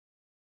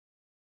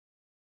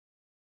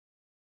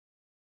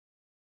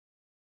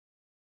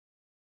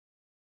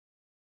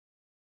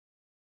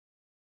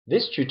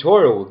This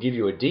tutorial will give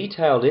you a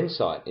detailed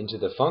insight into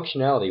the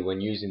functionality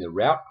when using the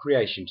Route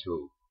Creation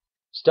tool.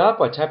 Start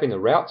by tapping the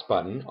Routes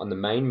button on the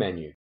main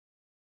menu.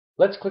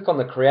 Let's click on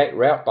the Create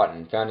Route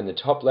button found in the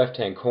top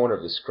left-hand corner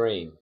of the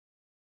screen.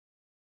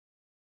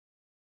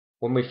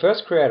 When we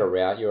first create a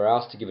route, you are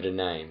asked to give it a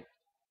name.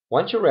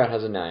 Once your route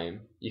has a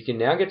name, you can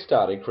now get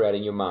started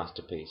creating your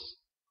masterpiece.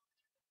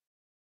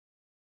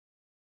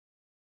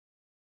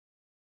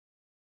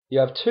 You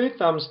have two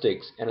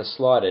thumbsticks and a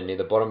slider near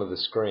the bottom of the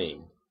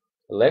screen.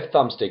 The left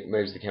thumbstick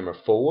moves the camera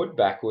forward,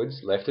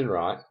 backwards, left and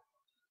right.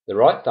 The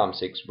right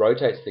thumbstick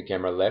rotates the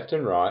camera left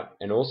and right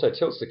and also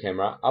tilts the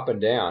camera up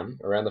and down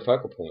around the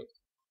focal point.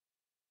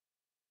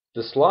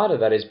 The slider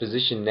that is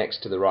positioned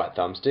next to the right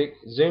thumbstick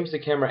zooms the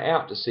camera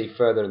out to see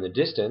further in the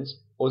distance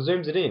or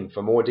zooms it in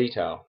for more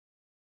detail.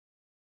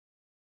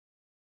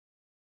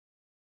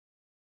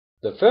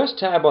 The first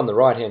tab on the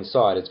right-hand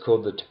side is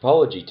called the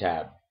Topology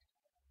tab.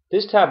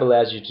 This tab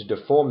allows you to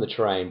deform the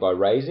terrain by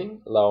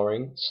raising,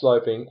 lowering,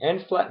 sloping,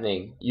 and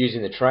flattening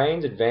using the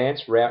Trainz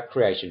Advanced Route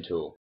Creation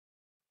tool.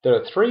 There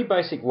are three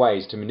basic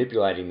ways to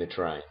manipulating the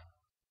terrain.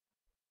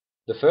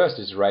 The first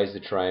is to raise the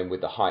terrain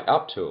with the Height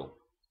Up tool.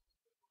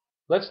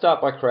 Let's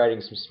start by creating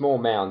some small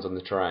mounds on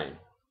the terrain.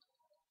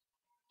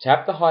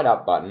 Tap the Height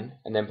Up button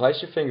and then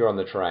place your finger on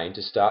the terrain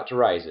to start to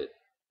raise it.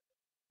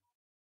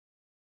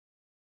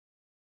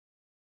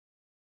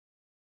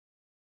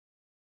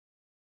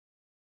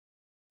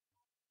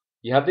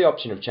 You have the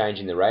option of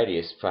changing the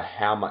radius for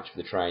how much of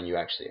the terrain you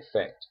actually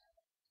affect.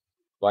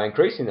 By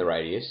increasing the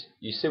radius,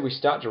 you see we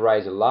start to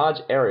raise a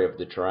large area of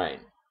the terrain.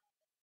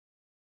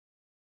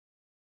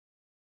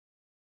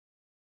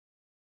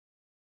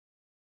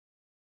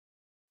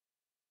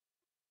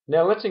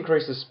 Now let's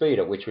increase the speed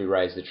at which we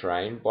raise the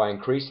terrain by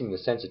increasing the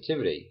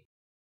sensitivity.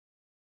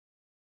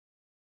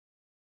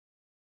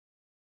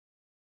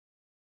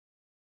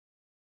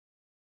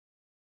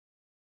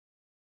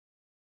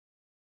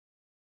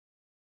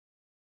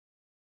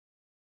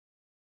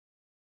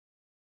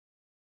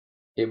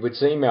 It would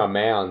seem our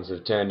mounds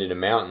have turned into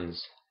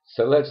mountains,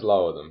 so let's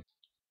lower them.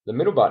 The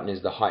middle button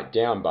is the Height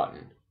Down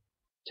button.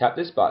 Tap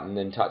this button,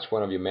 then touch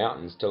one of your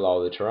mountains to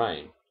lower the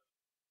terrain.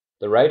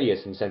 The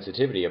radius and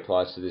sensitivity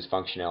applies to this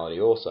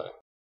functionality also.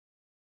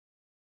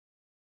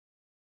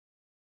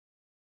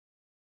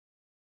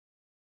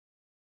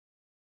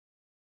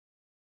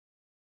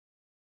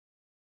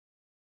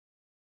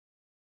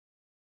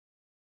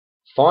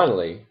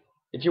 Finally,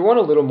 if you want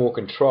a little more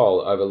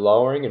control over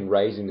lowering and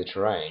raising the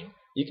terrain,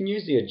 you can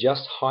use the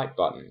Adjust Height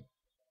button.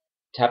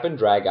 Tap and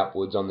drag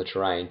upwards on the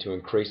terrain to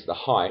increase the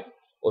height,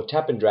 or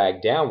tap and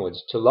drag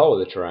downwards to lower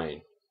the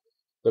terrain.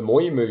 The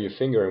more you move your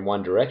finger in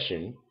one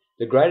direction,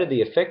 the greater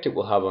the effect it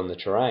will have on the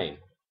terrain.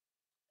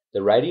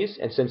 The radius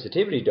and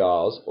sensitivity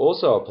dials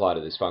also apply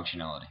to this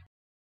functionality.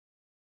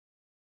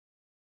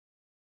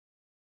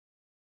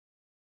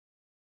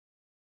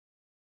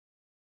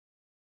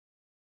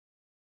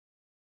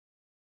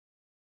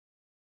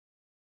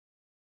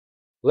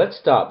 Let's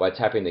start by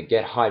tapping the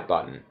Get Height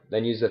button,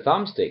 then use the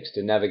thumbsticks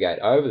to navigate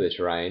over the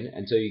terrain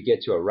until you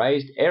get to a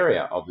raised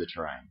area of the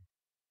terrain.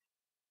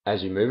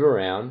 As you move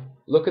around,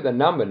 look at the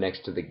number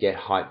next to the Get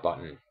Height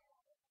button.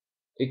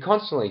 It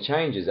constantly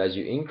changes as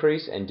you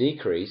increase and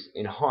decrease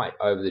in height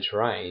over the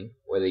terrain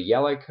where the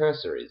yellow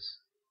cursor is.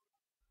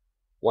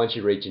 Once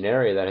you reach an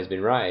area that has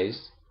been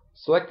raised,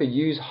 select the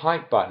Use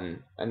Height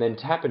button and then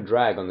tap and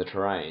drag on the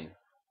terrain.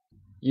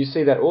 You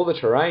see that all the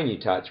terrain you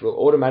touch will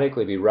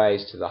automatically be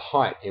raised to the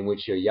height in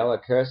which your yellow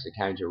cursor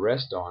came to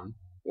rest on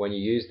when you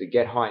use the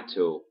Get Height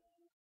tool.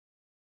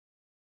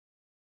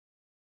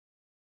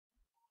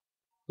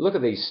 Look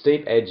at these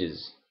steep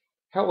edges.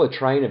 How will a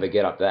train ever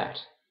get up that?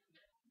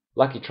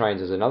 Lucky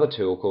Trainz has another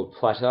tool called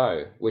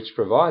Plateau, which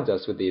provides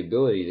us with the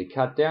ability to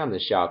cut down the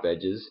sharp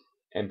edges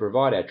and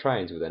provide our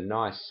trains with a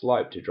nice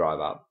slope to drive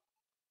up.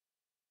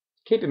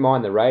 Keep in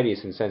mind the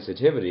radius and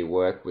sensitivity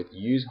work with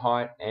Use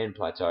Height and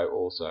Plateau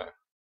also.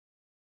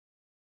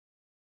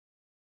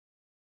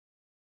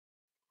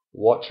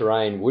 What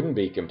terrain wouldn't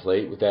be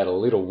complete without a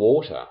little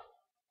water?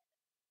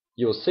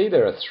 You'll see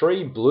there are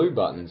three blue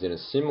buttons in a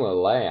similar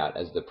layout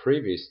as the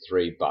previous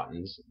three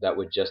buttons that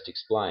were just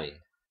explained.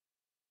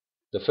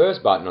 The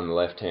first button on the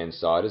left-hand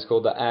side is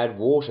called the Add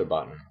Water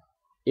button.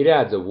 It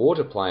adds a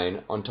water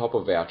plane on top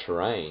of our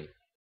terrain.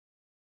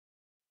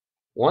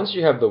 Once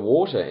you have the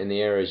water in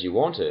the areas you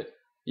want it,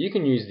 you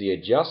can use the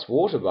Adjust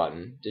Water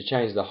button to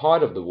change the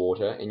height of the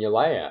water in your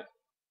layout.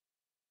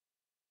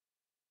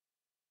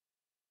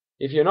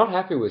 If you're not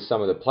happy with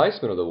some of the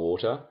placement of the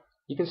water,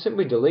 you can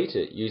simply delete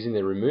it using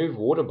the Remove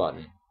Water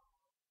button.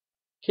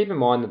 Keep in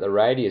mind that the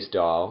radius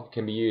dial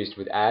can be used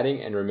with adding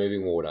and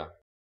removing water.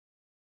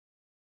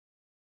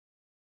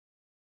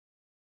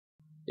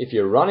 If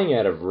you're running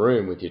out of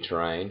room with your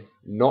terrain,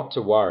 not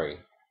to worry.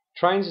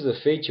 Trainz has a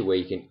feature where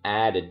you can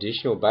add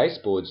additional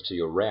baseboards to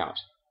your route.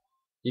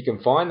 You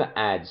can find the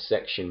Add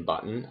Section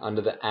button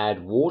under the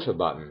Add Water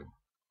button.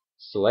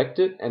 Select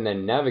it and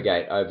then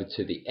navigate over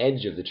to the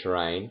edge of the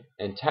terrain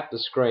and tap the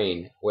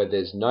screen where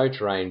there's no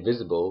terrain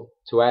visible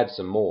to add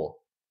some more.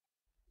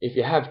 If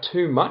you have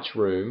too much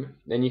room,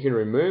 then you can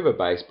remove a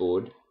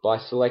baseboard by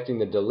selecting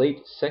the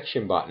Delete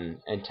Section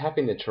button and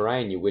tapping the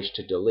terrain you wish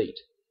to delete.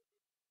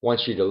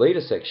 Once you delete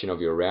a section of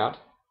your route,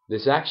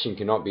 this action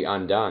cannot be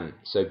undone,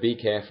 so be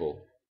careful.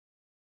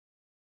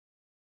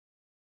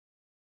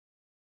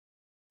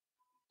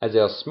 As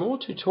our small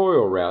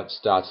tutorial route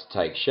starts to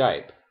take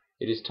shape,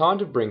 it is time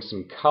to bring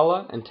some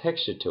color and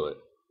texture to it.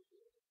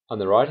 On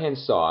the right hand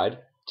side,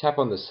 tap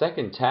on the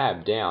second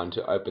tab down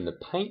to open the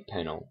Paint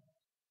panel.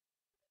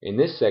 In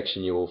this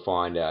section you will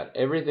find out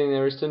everything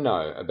there is to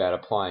know about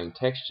applying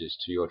textures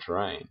to your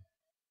terrain.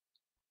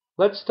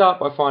 Let's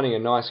start by finding a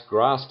nice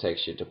grass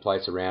texture to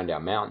place around our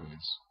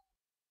mountains.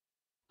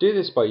 Do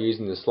this by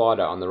using the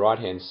slider on the right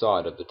hand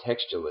side of the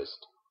texture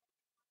list.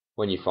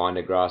 When you find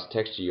a grass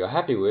texture you're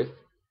happy with,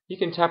 you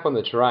can tap on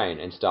the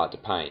terrain and start to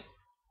paint.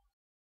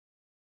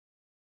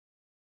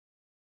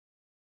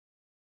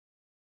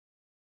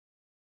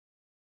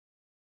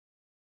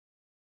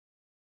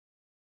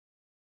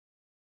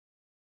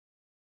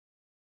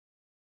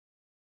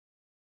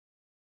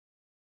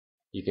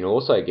 You can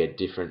also get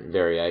different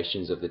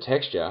variations of the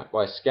texture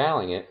by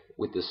scaling it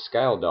with the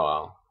scale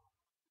dial.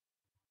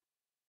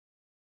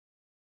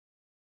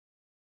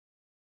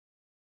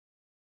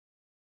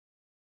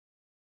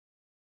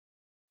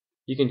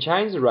 You can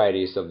change the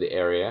radius of the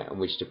area in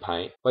which to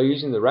paint by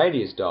using the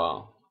radius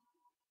dial.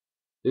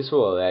 This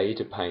will allow you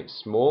to paint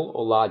small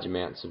or large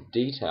amounts of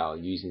detail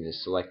using the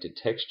selected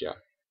texture.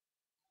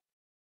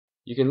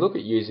 You can look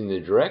at using the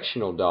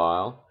directional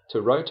dial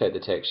to rotate the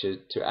texture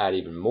to add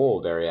even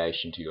more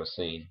variation to your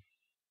scene.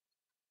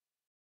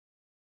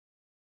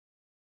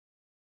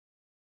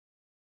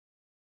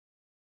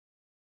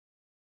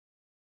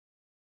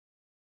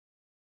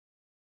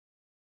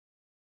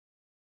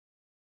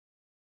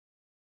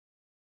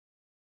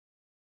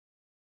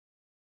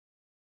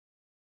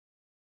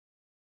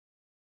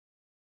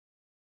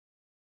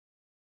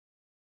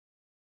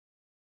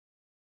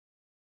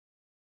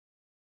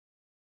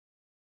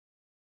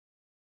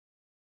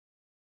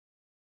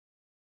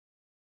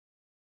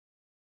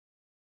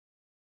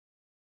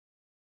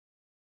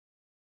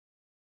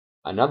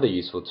 Another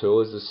useful tool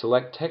is the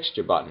Select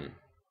Texture button.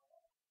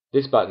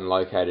 This button,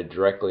 located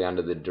directly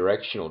under the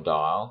directional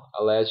dial,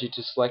 allows you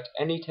to select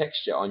any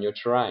texture on your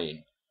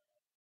terrain.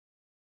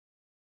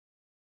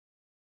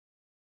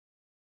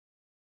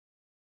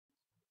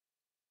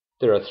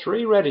 There are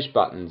three reddish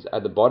buttons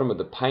at the bottom of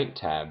the Paint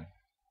tab.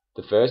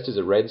 The first is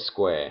a red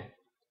square.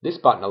 This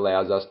button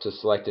allows us to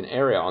select an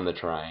area on the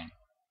terrain.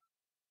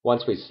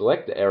 Once we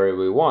select the area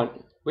we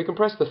want, we can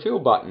press the Fill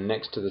button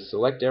next to the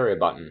Select Area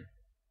button.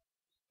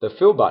 The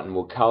Fill button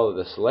will color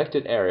the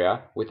selected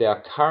area with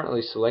our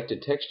currently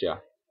selected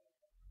texture.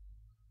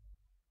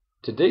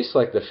 To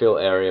deselect the Fill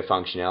Area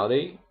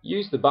functionality,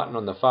 use the button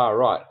on the far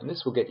right, and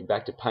this will get you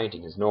back to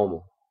painting as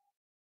normal.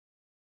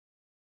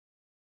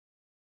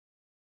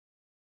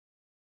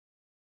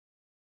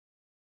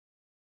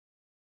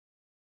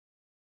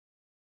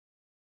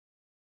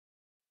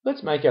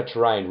 Let's make our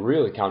terrain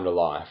really come to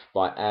life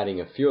by adding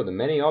a few of the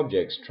many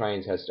objects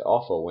Trainz has to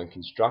offer when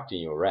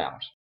constructing your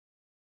route.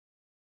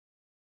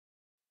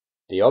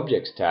 The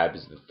Objects tab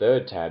is the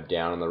third tab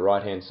down on the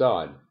right hand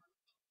side.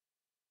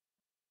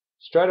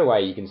 Straight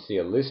away you can see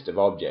a list of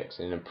objects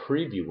and a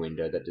preview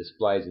window that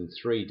displays in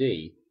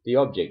 3D the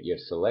object you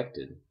have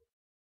selected.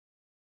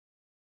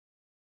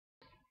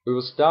 We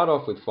will start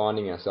off with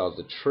finding ourselves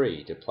a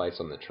tree to place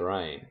on the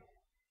terrain.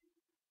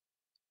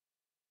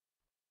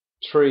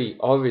 Tree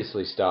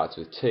obviously starts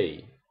with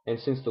T, and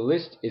since the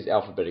list is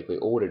alphabetically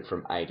ordered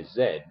from A to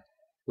Z,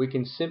 we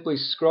can simply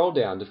scroll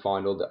down to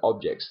find all the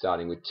objects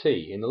starting with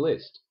T in the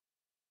list.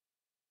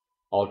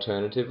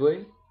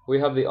 Alternatively, we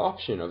have the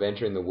option of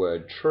entering the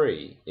word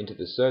tree into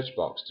the search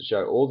box to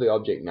show all the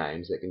object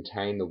names that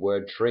contain the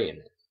word tree in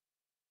it.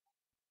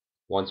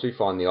 Once we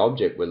find the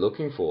object we're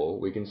looking for,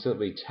 we can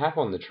simply tap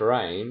on the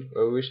terrain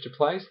where we wish to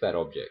place that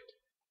object.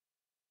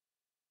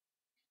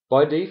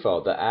 By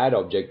default, the Add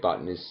Object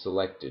button is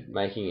selected,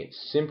 making it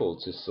simple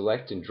to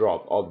select and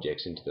drop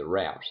objects into the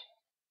route.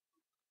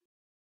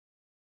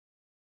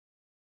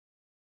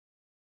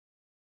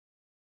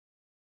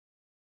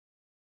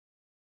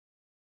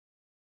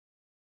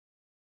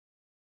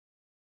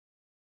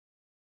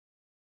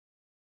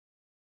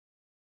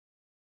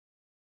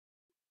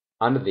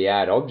 Under the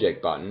Add Object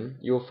button,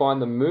 you will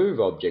find the Move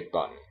Object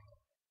button.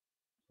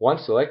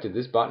 Once selected,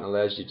 this button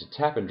allows you to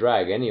tap and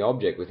drag any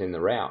object within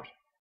the route.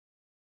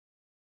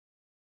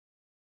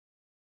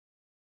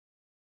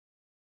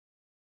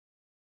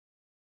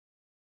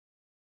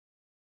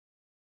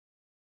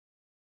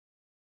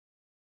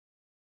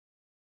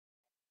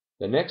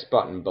 The next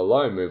button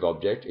below Move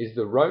Object is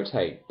the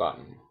Rotate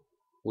button,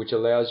 which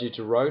allows you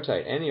to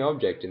rotate any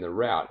object in the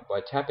route by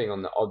tapping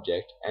on the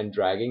object and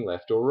dragging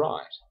left or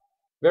right.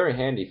 Very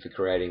handy for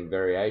creating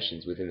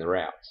variations within the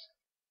routes.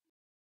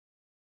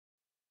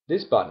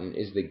 This button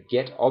is the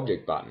Get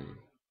Object button.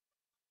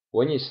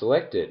 When you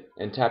select it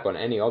and tap on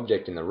any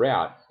object in the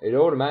route, it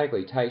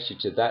automatically takes you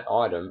to that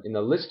item in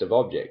the list of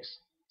objects,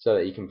 so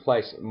that you can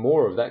place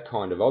more of that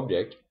kind of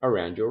object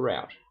around your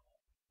route.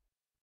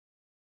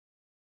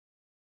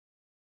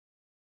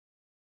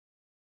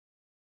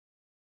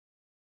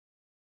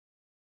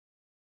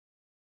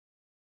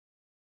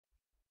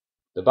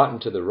 The button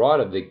to the right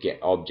of the Get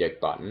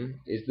Object button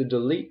is the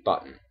Delete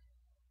button.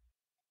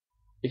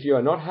 If you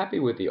are not happy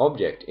with the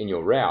object in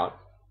your route,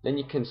 then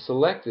you can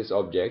select this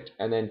object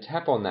and then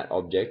tap on that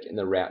object in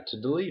the route to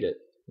delete it.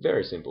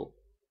 Very simple.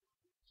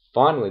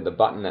 Finally, the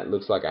button that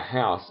looks like a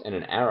house and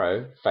an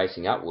arrow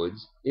facing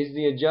upwards is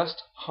the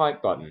Adjust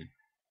Height button.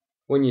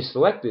 When you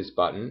select this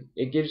button,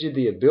 it gives you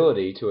the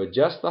ability to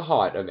adjust the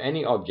height of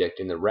any object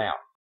in the route.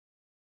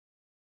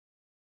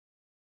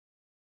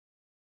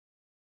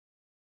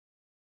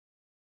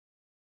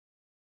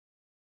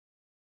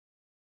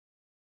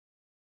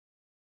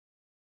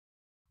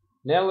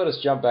 Now let us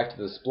jump back to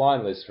the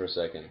spline list for a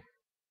second.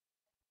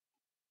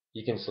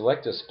 You can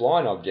select a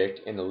spline object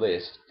in the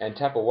list and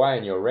tap away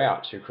in your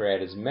route to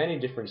create as many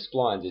different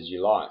splines as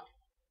you like.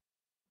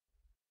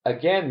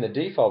 Again, the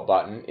default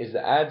button is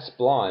the Add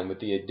Spline with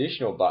the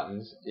additional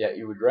buttons that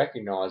you would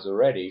recognize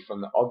already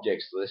from the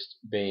objects list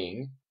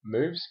being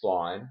Move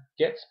Spline,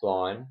 Get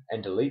Spline,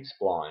 and Delete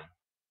Spline.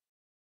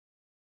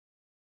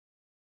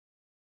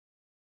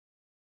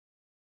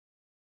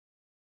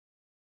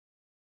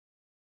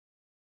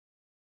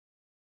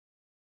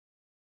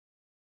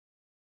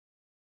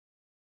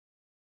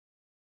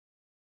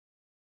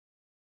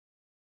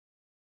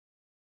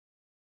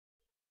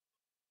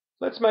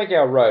 Let's make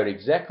our road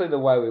exactly the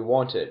way we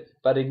want it,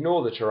 but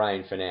ignore the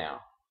terrain for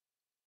now.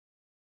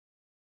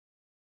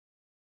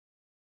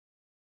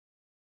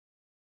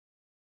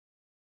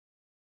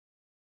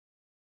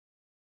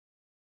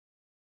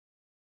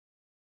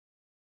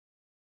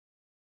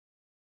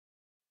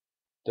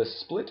 The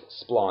Split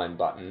Spline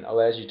button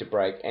allows you to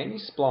break any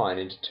spline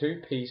into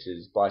two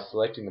pieces by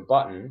selecting the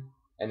button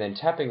and then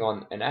tapping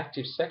on an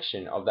active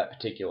section of that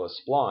particular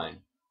spline.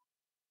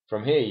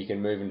 From here you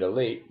can move and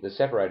delete the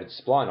separated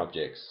spline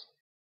objects.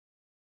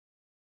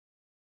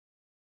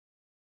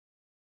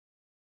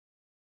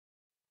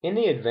 In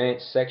the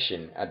Advanced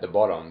section at the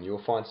bottom, you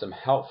will find some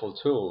helpful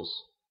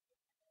tools.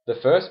 The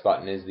first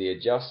button is the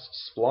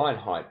Adjust Spline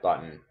Height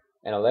button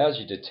and allows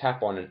you to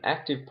tap on an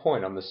active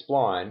point on the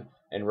spline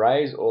and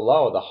raise or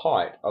lower the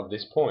height of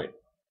this point.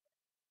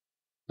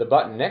 The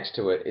button next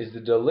to it is the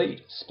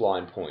Delete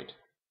Spline Point.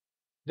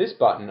 This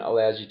button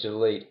allows you to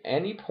delete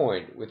any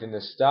point within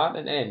the start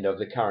and end of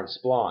the current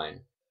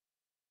spline.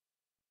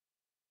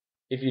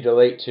 If you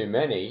delete too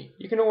many,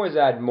 you can always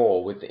add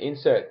more with the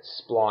Insert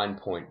Spline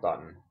Point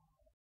button.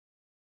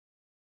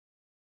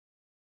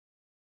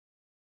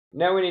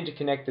 Now we need to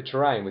connect the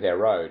terrain with our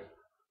road.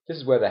 This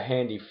is where the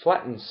handy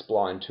Flatten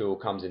Spline tool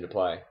comes into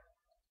play.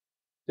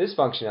 This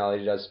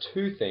functionality does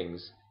two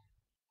things.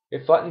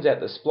 It flattens out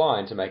the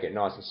spline to make it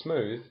nice and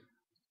smooth,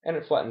 and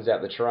it flattens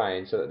out the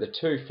terrain so that the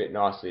two fit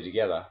nicely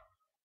together.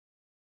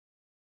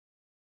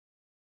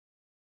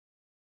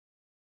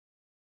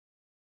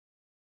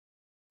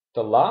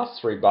 The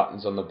last three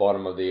buttons on the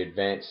bottom of the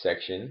Advanced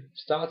section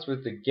starts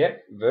with the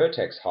Get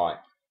Vertex Height.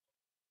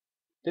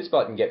 This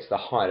button gets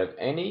the height of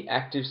any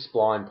active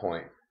spline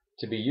point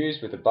to be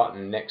used with a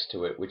button next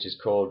to it which is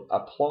called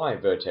Apply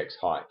Vertex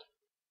Height.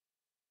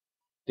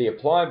 The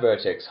Apply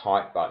Vertex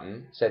Height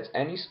button sets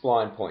any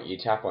spline point you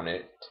tap on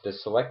it to the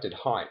selected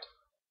height.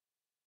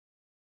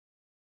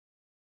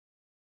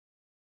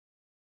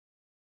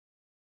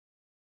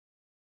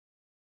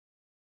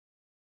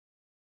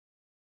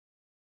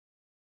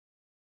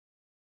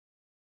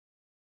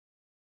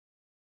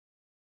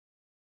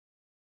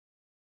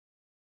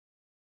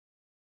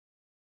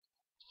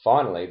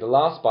 Finally, the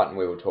last button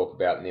we will talk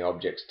about in the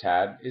Objects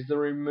tab is the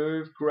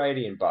Remove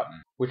Gradient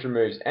button, which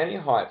removes any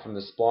height from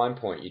the spline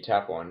point you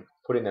tap on,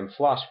 putting them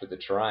flush with the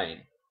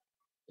terrain.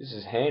 This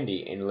is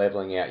handy in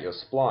leveling out your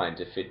spline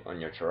to fit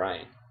on your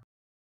terrain.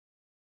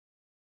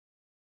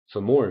 For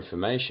more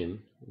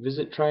information,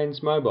 visit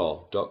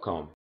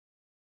trainsmobile.com.